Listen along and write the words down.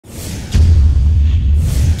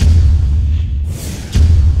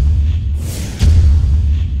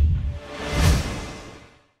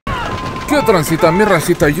¿Qué transita mi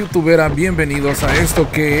racita youtubera? Bienvenidos a esto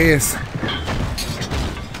que es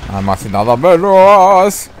nada más y nada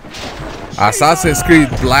menos Assassin's Creed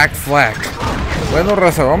Black Flag. Bueno,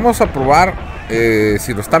 raza, vamos a probar.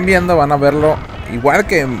 Si lo están viendo van a verlo igual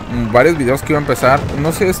que en varios videos que iba a empezar.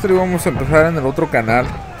 No sé, esto íbamos a empezar en el otro canal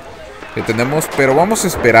que tenemos, pero vamos a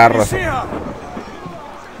esperar, raza.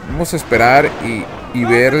 Vamos a esperar y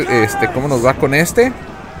ver cómo nos va con este.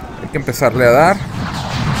 Hay que empezarle a dar.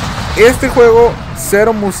 Este juego,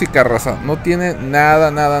 cero música, raza. No tiene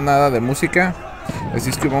nada de música. Así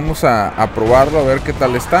es que vamos a probarlo, a ver qué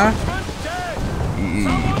tal está. Y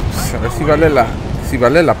pues, a ver si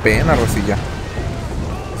vale la pena, racilla.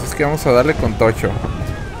 Así es que vamos a darle con tocho.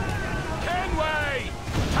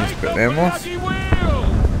 Esperemos.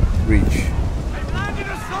 Reach.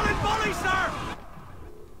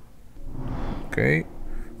 Ok.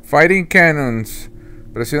 Fighting Cannons.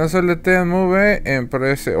 Presiona LT en Move en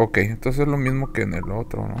PS. Ok, entonces es lo mismo que en el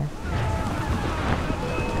otro, ¿no?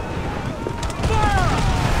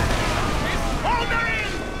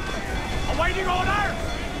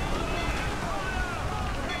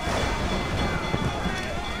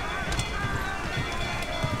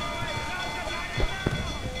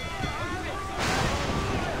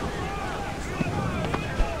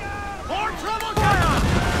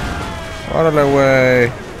 Órale,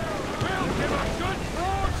 güey.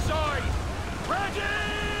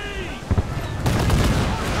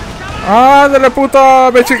 ¡Ándale,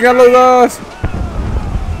 puta! ¡Me chingué a los dos!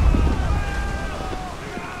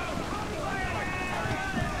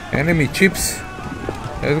 Enemy chips.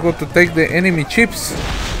 Let's go to take the enemy chips.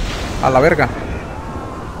 A la verga.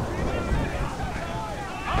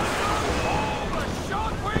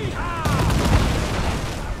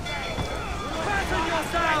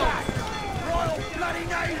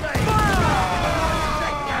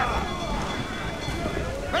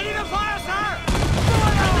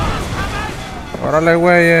 Órale,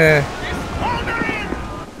 güey.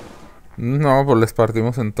 No, pues les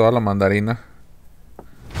partimos en toda la mandarina.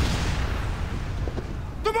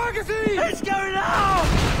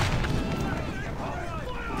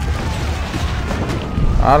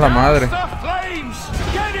 ¡Ah, la madre!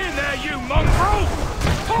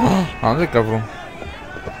 ¿A dónde, cabrón?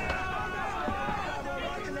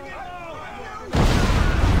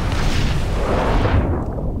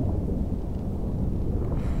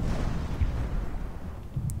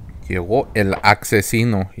 Llegó el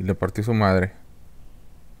asesino y le partió su madre.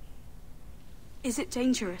 Is it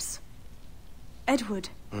dangerous? Edward?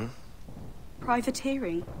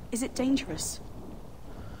 Privateering, is it dangerous?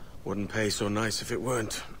 Wouldn't pay so nice if it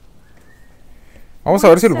weren't. Vamos a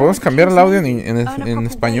ver si lo podemos cambiar el audio en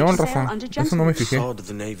español, raza. Eso no me fijé.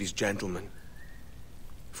 The Navy's gentleman.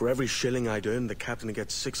 For every shilling I'd earn, the captain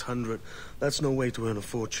gets 600. That's no way to earn a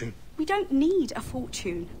fortune. We don't need a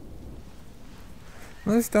fortune.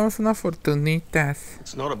 Necesitamos unas fortunitas.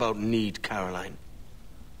 It's not about need, Caroline.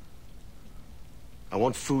 I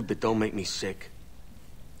want food that don't make me sick.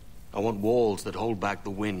 I want walls that hold back the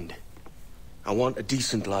wind. I want a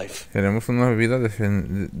decent life. Queremos una vida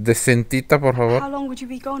decentita, por favor. How long would you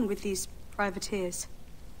be gone with these privateers?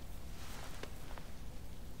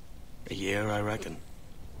 A year, I reckon.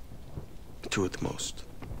 2 at the most.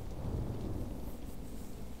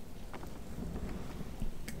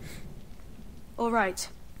 All right.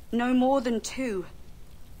 No more than 2.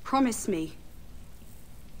 Promise me.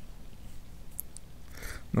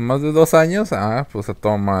 ¿No más de 2 años? Ah, pues a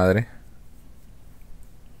toda madre.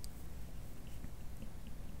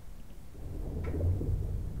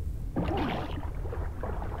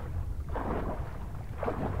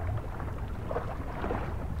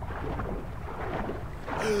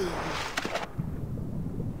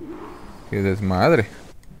 Qué desmadre.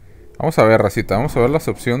 Vamos a ver, racita. Vamos a ver las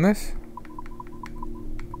opciones.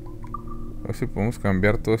 A ver si podemos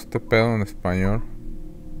cambiar todo este pedo en español.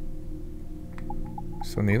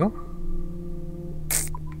 ¿Sonido?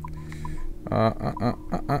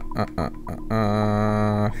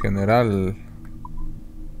 General.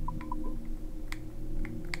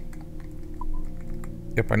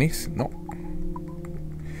 ¿Japanese? No.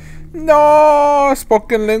 No,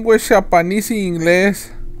 spoken language, japonés y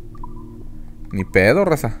inglés. Ni pedo,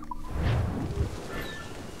 raza.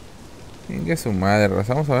 Venga su madre,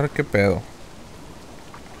 raza. Vamos a ver qué pedo.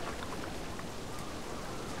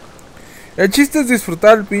 El chiste es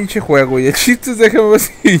disfrutar el pinche juego. Y el chiste es déjame ver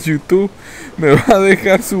si YouTube me va a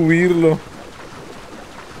dejar subirlo.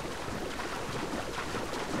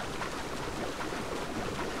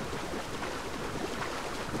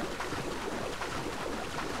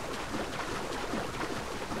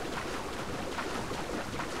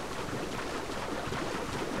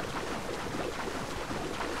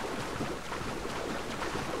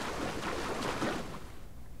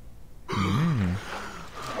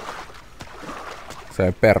 Se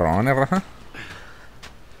ve perrón, raja.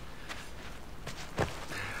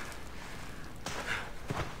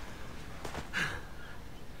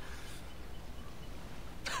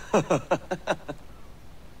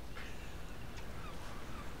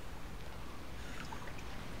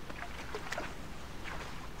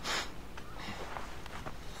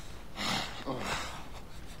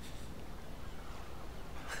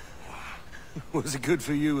 Was it good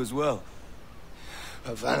for you as well?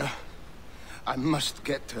 Havana. I must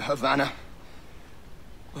get to Havana.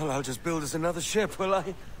 Well, I'll just build us another ship, will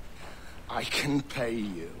I? I can pay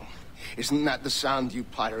you. Isn't that the sound you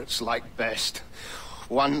pirates like best?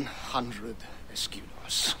 100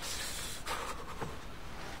 escudos.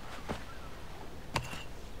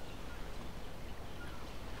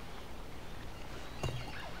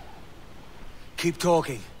 Keep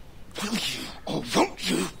talking. Will you or won't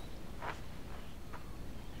you?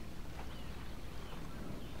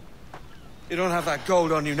 You don't have that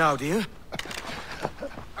gold on you now, do you?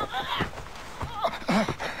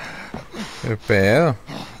 ¿Qué pedo?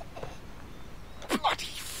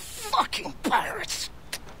 Bloody fucking pirates!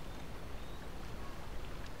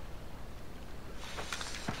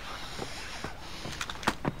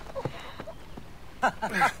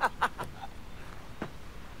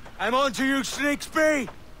 I'm on to you, Snakesby!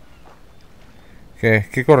 ¿Qué?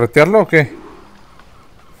 ¿Qué corretearlo o qué?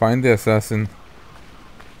 Find the assassin.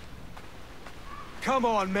 Come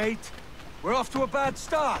on, mate. We're off to a bad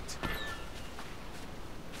start.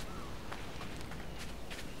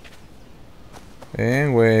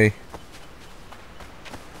 Güey.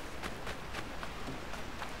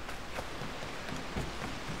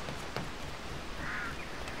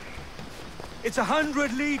 It's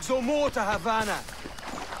 100 leagues or more to Havana.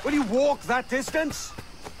 Will you walk that distance?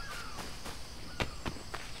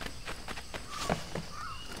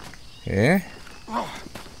 ¿Qué?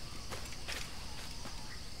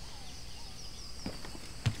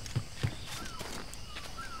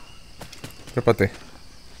 Trépate.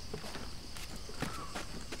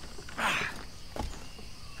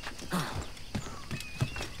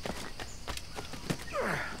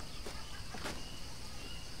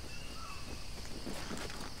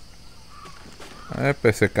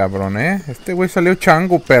 Pues ese cabrón, Este güey salió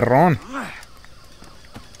chango, perrón.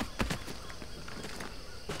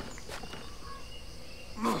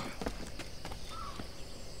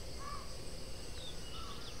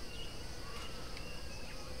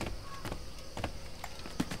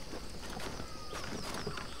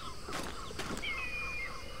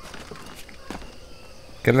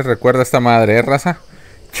 ¿Qué les recuerda a esta madre, raza?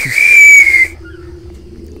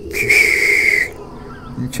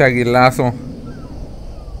 Un chaguilazo.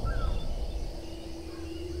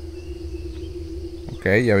 Ok,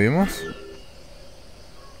 ya vimos.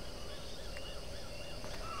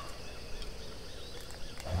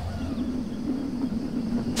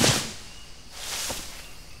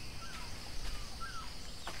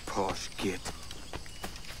 Posh git.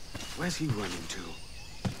 Where's he running to?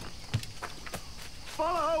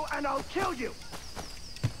 Follow and I'll kill you!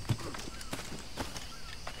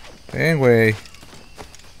 Ven, güey.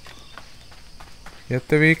 Ya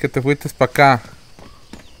te vi que te fuiste para acá.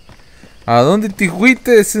 ¿A dónde te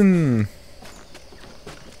fuiste?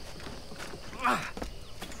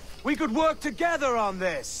 We could work together on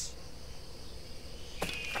this.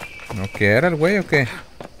 ¿No quiere el güey o qué?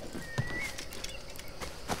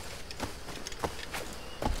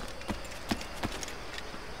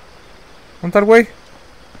 ¿Dónde está el güey?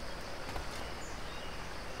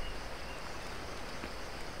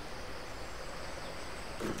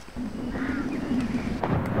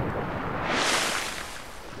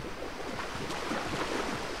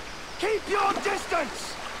 Keep your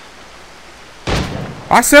distance!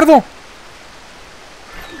 ¡Ah, cerdo!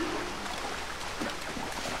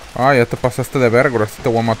 Ah, ya te pasaste de verga, ahora sí te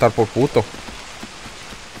voy a matar por puto.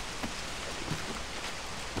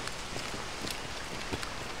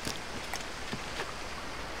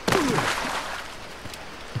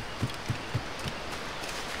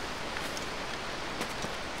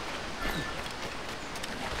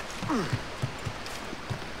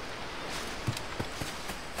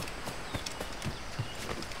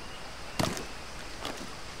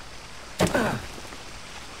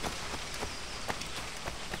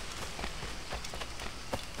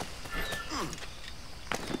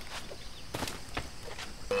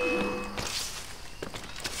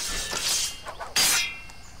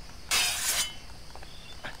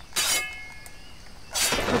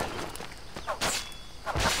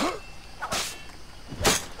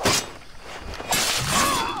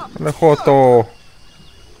 Joto.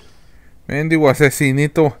 Mendigo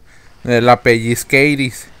asesinito de la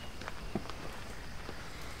pellizqueiris.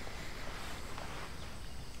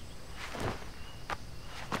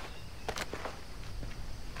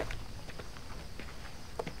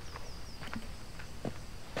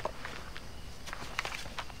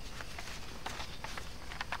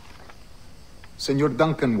 Senor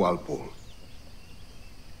Duncan Walpole,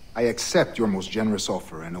 I accept your most generous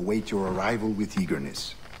offer and await your arrival with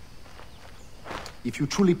eagerness. If you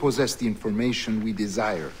truly possess the information we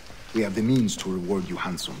desire, we have the means to reward you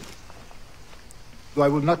handsomely. Though I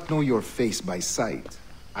will not know your face by sight,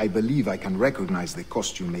 I believe I can recognize the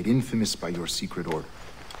costume made infamous by your secret order.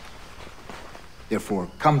 Therefore,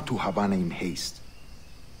 come to Havana in haste,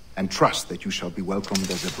 and trust that you shall be welcomed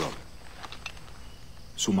as a brother.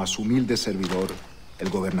 Su más humilde servidor, el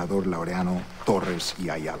gobernador Laureano Torres y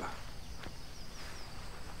Ayala.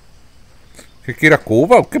 ¿Qué quiere a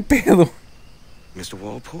Cuba o qué pedo? Mr.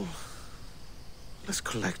 Walpole, let's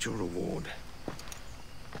collect your reward.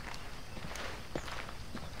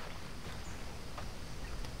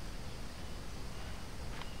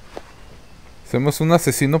 Somos un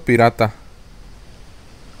asesino pirata.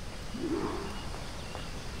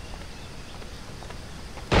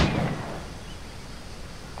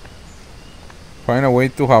 Find a way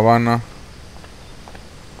to Havana.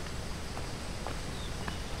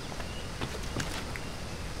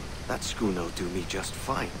 That schooner'll do me just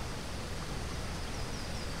fine.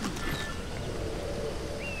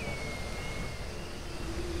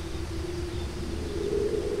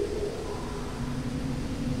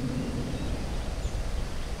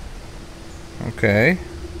 Okay.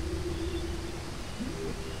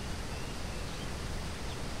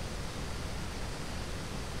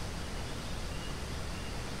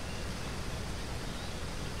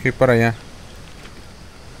 ¿Qué para allá?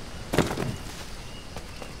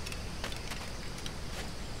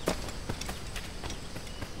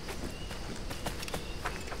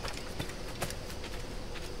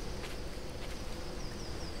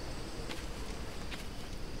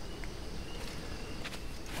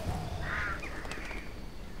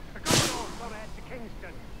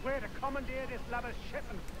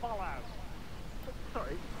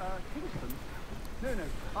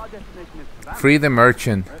 Free the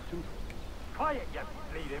merchant. Quiet, you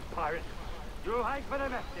bleeding pirate. You hang for the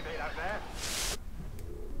estimate out there.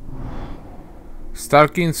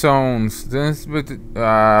 Stalking zones.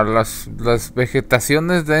 Las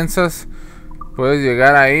vegetaciones densas. Puedes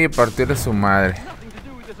llegar ahí y partirle su madre. Nothing to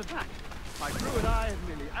do with this attack. My crew and I have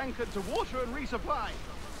merely anchored to water and resupply.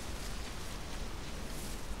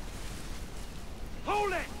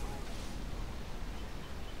 Hold it!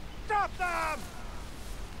 Stop them!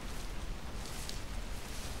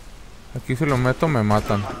 Aquí si lo meto me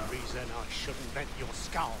matan. Reason I shouldn't vent your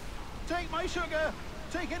skull. Take my sugar.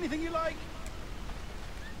 Take anything you like.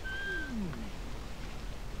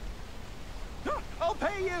 I'll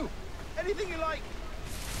pay you. Anything you like.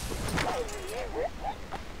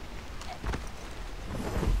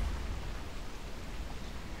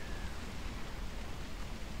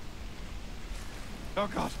 Oh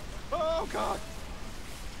God. Oh God.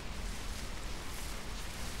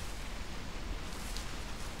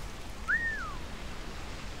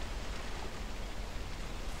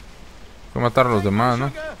 Hay que matar a los demás, ¿no?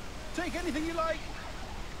 Take anything you like.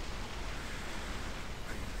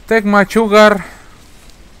 Take my sugar.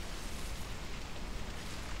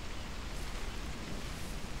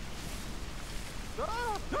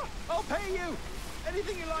 I'll pay you.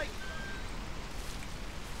 Anything you like.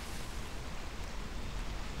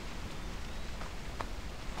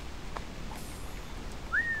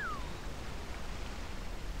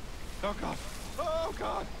 Oh God. Oh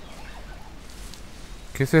God.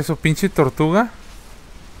 ¿Qué es eso, pinche tortuga?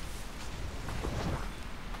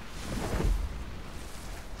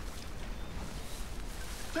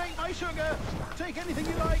 Take my sugar. Take anything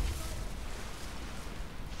you like.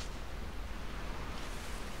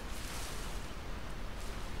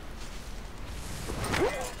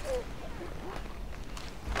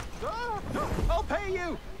 I'll pay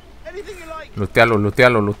you. Anything you like. Lootealo,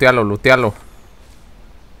 lootealo, lootealo, lootealo.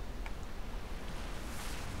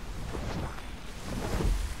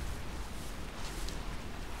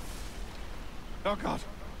 Oh God.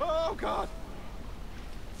 Oh God.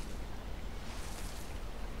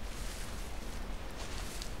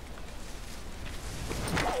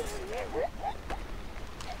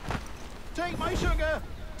 Take my sugar.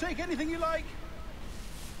 Take anything you like.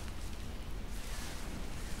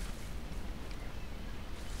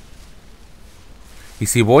 Y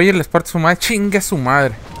si voy y les parto su madre, chingue a su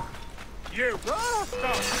madre. You.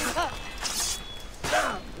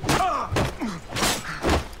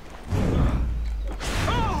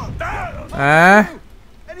 Ah.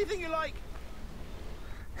 Anything you like.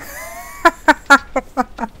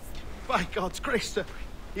 By God's grace, sir,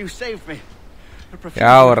 you saved me.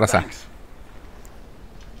 Ya, raza. Is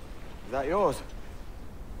that yours?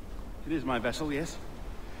 It is my vessel, yes.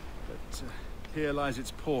 But here lies its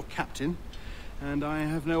poor captain, And I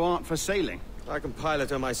have no art for sailing. I can pilot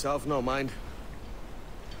her myself, no mind.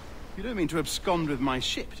 You don't mean to abscond with my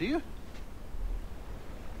ship, do you?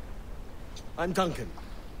 I'm Duncan.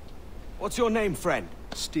 What's your name, friend?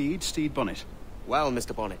 Steed Bonnet. Well,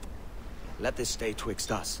 Mr. Bonnet, let this stay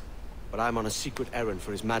twixt us. But I'm on a secret errand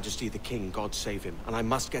for His Majesty the King, God save him, and I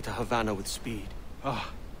must get to Havana with speed.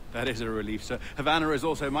 Ah, that is a relief, sir. Havana is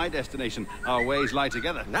also my destination. Our ways lie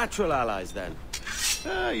together. Natural allies, then.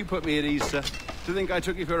 Ah, you put me at ease, sir. To think I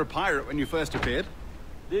took you for a pirate when you first appeared.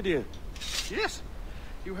 Did you? Yes.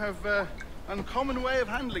 You have uncommon way of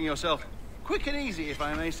handling yourself. Quick and easy, if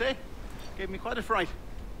I may say. Gave me quite a fright.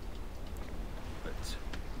 But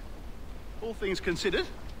all things considered,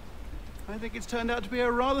 I think it's turned out to be a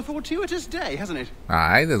rather fortuitous day, hasn't it?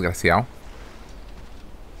 Ay, desgraciado.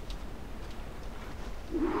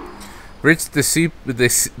 Reach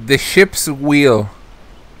the ship's wheel.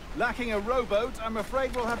 Lacking a rowboat, I'm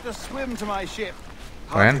afraid we'll have to swim to my ship.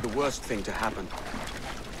 Hardly the worst thing to happen.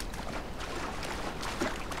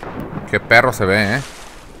 Qué perro se ve,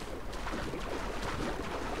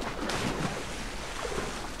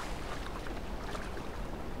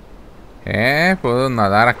 puedo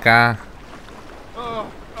nadar acá.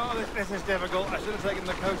 This is difficult. I should have taken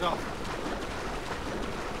the coat off.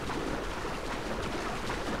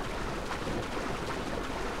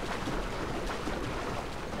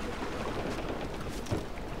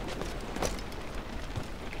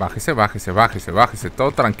 Bájese, bájese, bájese, bájese.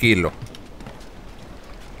 Todo tranquilo.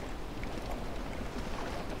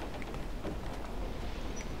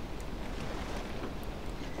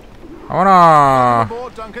 ¡Vámonos!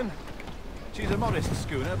 Aboard, Duncan. She's a modest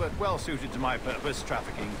schooner, but well suited to my purpose,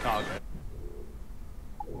 trafficking cargo.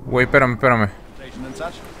 Güey, espérame, espérame. And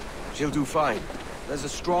such. She'll do fine. There's a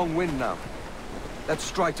strong wind now. Let's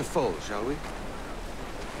strike to full, shall we?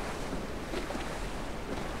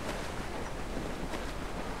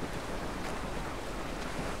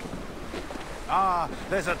 Ah,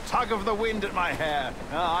 there's a tug of the wind at my hair.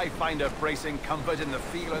 Ah, I find a bracing comfort in the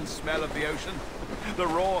feel and smell of the ocean. The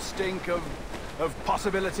raw stink of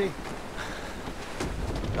possibility.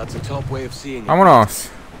 That's a top way of seeing it. Vámonos.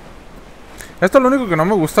 Esto es lo único que no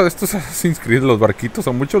me gusta de estos Assassin's Creed, los barquitos.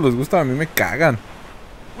 A muchos les gusta, a mí me cagan.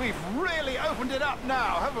 We've really opened it up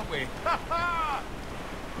now, haven't we?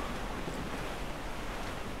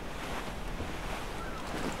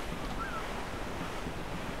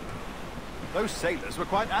 Those sailors were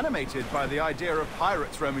quite animated by the idea of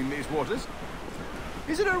pirates roaming these waters.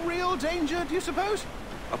 Is it a real danger, do you suppose?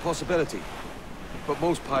 A possibility. But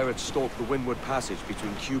most pirates stalk the windward passage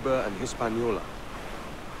between Cuba and Hispaniola.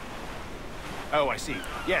 Oh, I see.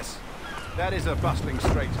 Yes, that is a bustling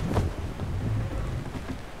strait.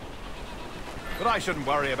 But I shouldn't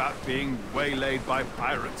worry about being waylaid by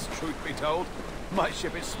pirates, truth be told. My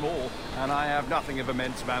ship is small, and I have nothing of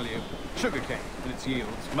immense value. Sugarcane and its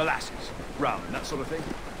yields, molasses, rum, and that sort of thing.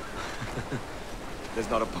 There's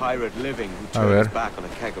not a pirate living who turns back on a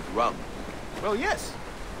keg of rum. Well, yes.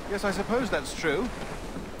 Yes, I suppose that's true.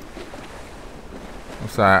 O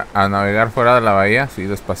sea, a navegar fuera de la bahía, sí,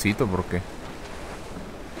 despacito, porque...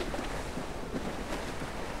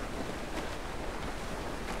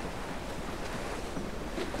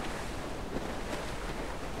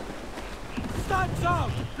 Stunts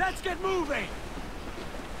out! Let's get moving!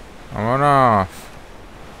 Vámonos.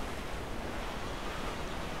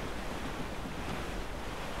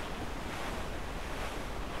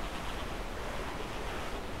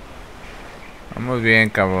 Vamos bien,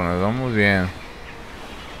 cabrones, vamos bien.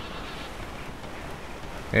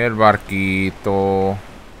 El barquito.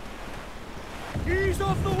 Ease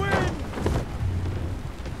off the wind!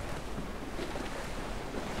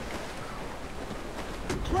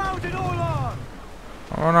 Crowd it all on!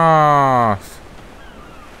 Vámonos.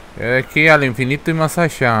 De aquí al infinito y más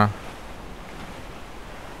allá.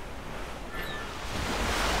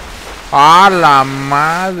 ¡A la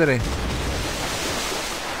madre!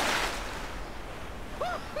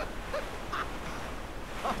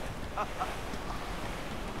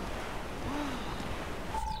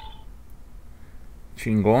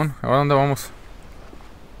 Chingón. ¿Ahora dónde vamos?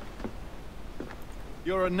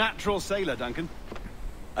 You're a natural sailor, Duncan.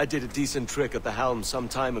 I did a decent trick at the helm some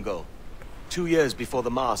time ago. 2 years before the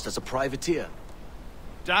mast as a privateer.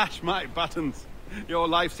 Dash my buttons. Your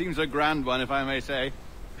life seems a grand one, if I may say.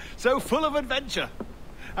 So full of adventure.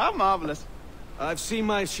 How marvelous. I've seen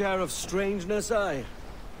my share of strangeness, aye.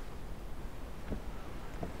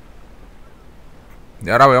 Y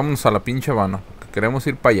ahora veamos a la pinche Habana. Queremos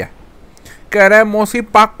ir para allá. Queremos ir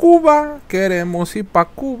para Cuba. Queremos ir para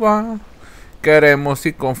Cuba. Queremos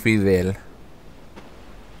ir con Fidel.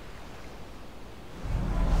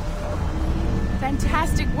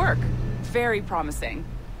 Fantastic work. Very promising.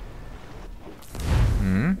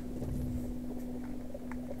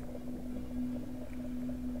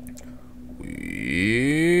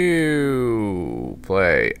 You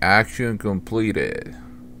play. Action completed.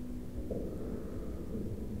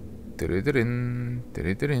 Tiridirin,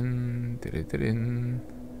 tiridirin, tiridirin.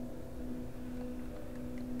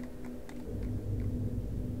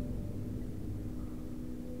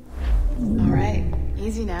 All right,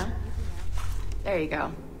 easy now. There you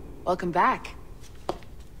go. Welcome back.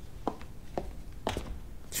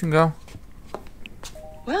 Chingo.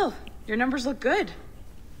 Well, your numbers look good.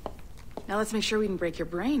 Now let's make sure we can break your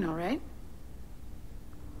brain, all right?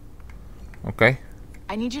 Okay.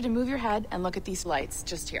 I need you to move your head and look at these lights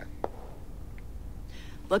just here.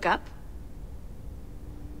 Look up.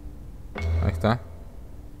 Ahí está.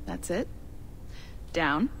 That's it.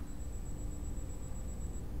 Down.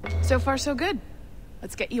 So far, so good.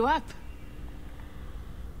 Let's get you up.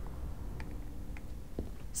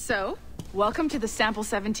 So, welcome to the Sample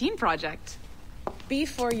 17 project.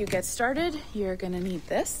 Before you get started, you're gonna need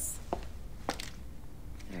this.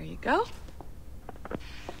 There you go.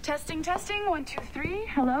 Testing, testing, 1, 2, 3.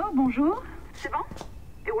 Hello, bonjour. C'est bon?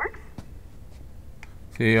 It works?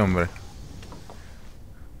 Sí, hombre.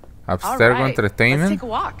 All Abstergo right, let's Entertainment. take a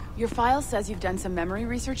walk. Your file says you've done some memory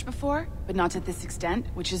research before, but not to this extent,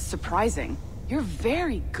 which is surprising. You're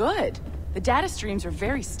very good. The data streams are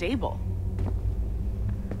very stable.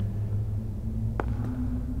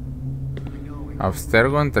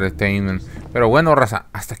 Abstergo Entertainment. Pero bueno, raza,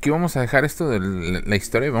 hasta aquí vamos a dejar esto de la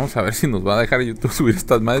historia. Y vamos a ver si nos va a dejar YouTube subir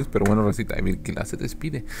estas madres. Pero bueno, racita, Emil Kila se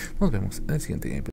despide. Nos vemos en el siguiente gameplay.